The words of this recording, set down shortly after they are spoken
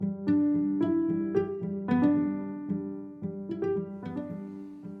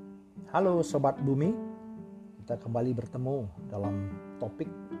Halo Sobat Bumi, kita kembali bertemu dalam topik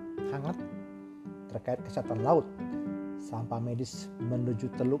hangat terkait kesehatan laut. Sampah medis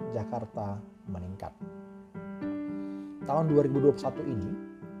menuju Teluk Jakarta meningkat. Tahun 2021 ini,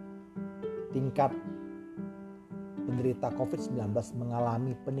 tingkat penderita COVID-19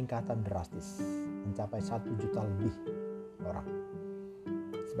 mengalami peningkatan drastis, mencapai 1 juta lebih orang.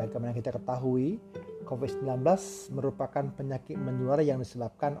 Sebagaimana kita ketahui, COVID-19 merupakan penyakit menular yang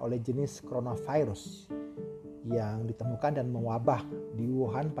disebabkan oleh jenis coronavirus yang ditemukan dan mewabah di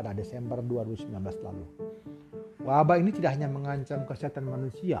Wuhan pada Desember 2019 lalu. Wabah ini tidak hanya mengancam kesehatan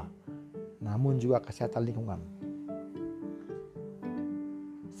manusia, namun juga kesehatan lingkungan.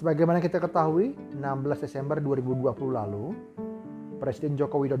 Sebagaimana kita ketahui, 16 Desember 2020 lalu, Presiden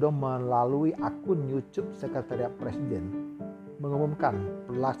Joko Widodo melalui akun YouTube Sekretariat Presiden mengumumkan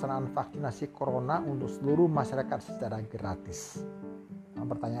pelaksanaan vaksinasi corona untuk seluruh masyarakat secara gratis. Nah,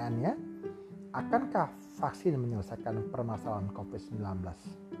 pertanyaannya, akankah vaksin menyelesaikan permasalahan COVID-19?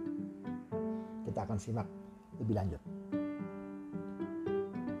 Kita akan simak lebih lanjut.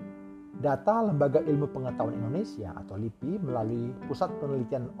 Data Lembaga Ilmu Pengetahuan Indonesia atau LIPI melalui Pusat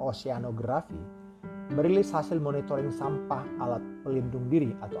Penelitian Oceanografi merilis hasil monitoring sampah alat pelindung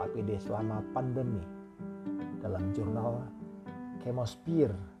diri atau APD selama pandemi dalam jurnal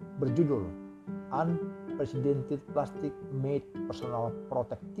Chemosphere berjudul Unprecedented Plastic Made Personal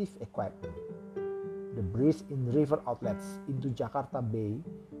Protective Equipment: The Breach in River Outlets into Jakarta Bay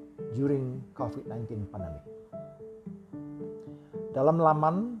During COVID-19 Pandemic. Dalam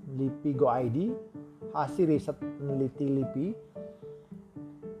laman LIPI.go.id, hasil riset peneliti LIPI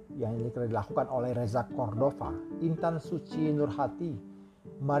yang dilakukan oleh Reza Cordova, Intan Suci Nurhati,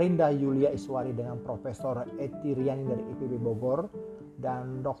 Marinda Yulia Iswari dengan Profesor Eti Riani dari IPB Bogor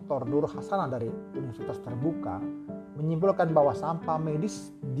dan Dr. Nur Hasanah dari Universitas Terbuka menyimpulkan bahwa sampah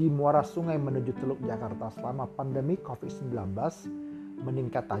medis di muara sungai menuju Teluk Jakarta selama pandemi COVID-19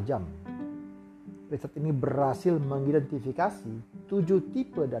 meningkat tajam. Riset ini berhasil mengidentifikasi 7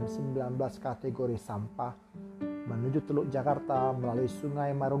 tipe dan 19 kategori sampah menuju Teluk Jakarta melalui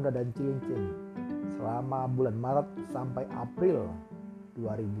Sungai Marunda dan Cilincing selama bulan Maret sampai April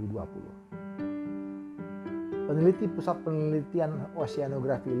 2020. Peneliti Pusat Penelitian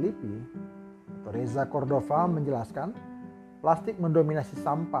Oceanografi LIPI, Reza Cordova menjelaskan, plastik mendominasi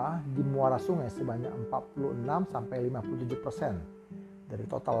sampah di muara sungai sebanyak 46-57% dari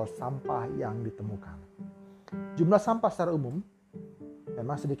total sampah yang ditemukan. Jumlah sampah secara umum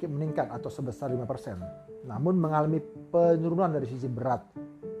memang sedikit meningkat atau sebesar 5%, namun mengalami penurunan dari sisi berat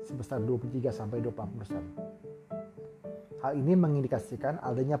sebesar 23-24%. Hal ini mengindikasikan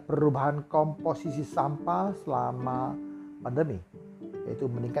adanya perubahan komposisi sampah selama pandemi, yaitu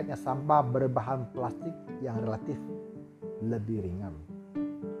meningkatnya sampah berbahan plastik yang relatif lebih ringan.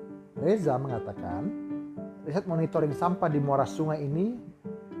 Reza mengatakan, riset monitoring sampah di muara sungai ini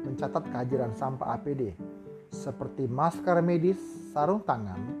mencatat kehadiran sampah APD seperti masker medis, sarung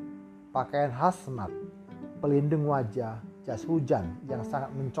tangan, pakaian hazmat, pelindung wajah, jas hujan yang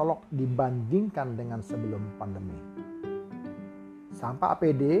sangat mencolok dibandingkan dengan sebelum pandemi. Sampah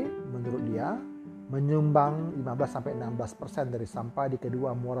APD menurut dia menyumbang 15-16% dari sampah di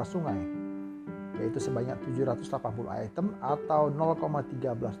kedua muara sungai, yaitu sebanyak 780 item atau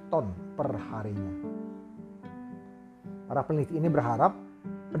 0,13 ton per harinya. Para peneliti ini berharap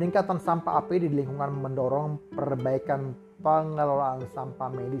peningkatan sampah APD di lingkungan mendorong perbaikan pengelolaan sampah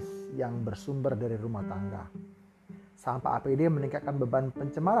medis yang bersumber dari rumah tangga. Sampah APD meningkatkan beban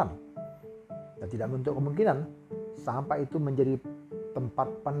pencemaran dan tidak menutup kemungkinan sampah itu menjadi tempat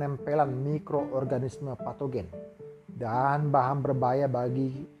penempelan mikroorganisme patogen dan bahan berbahaya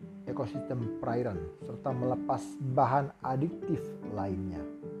bagi ekosistem perairan serta melepas bahan adiktif lainnya.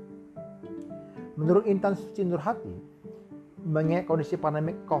 Menurut Intan Suci Nurhati, mengingat kondisi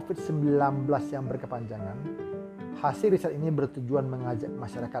pandemi COVID-19 yang berkepanjangan, hasil riset ini bertujuan mengajak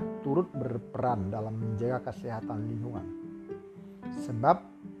masyarakat turut berperan dalam menjaga kesehatan lingkungan. Sebab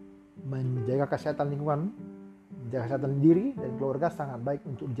menjaga kesehatan lingkungan, menjaga kesehatan diri dan keluarga sangat baik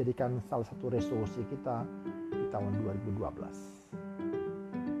untuk dijadikan salah satu resolusi kita di tahun 2012.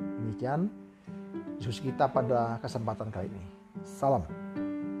 Demikian diskusi kita pada kesempatan kali ini. Salam.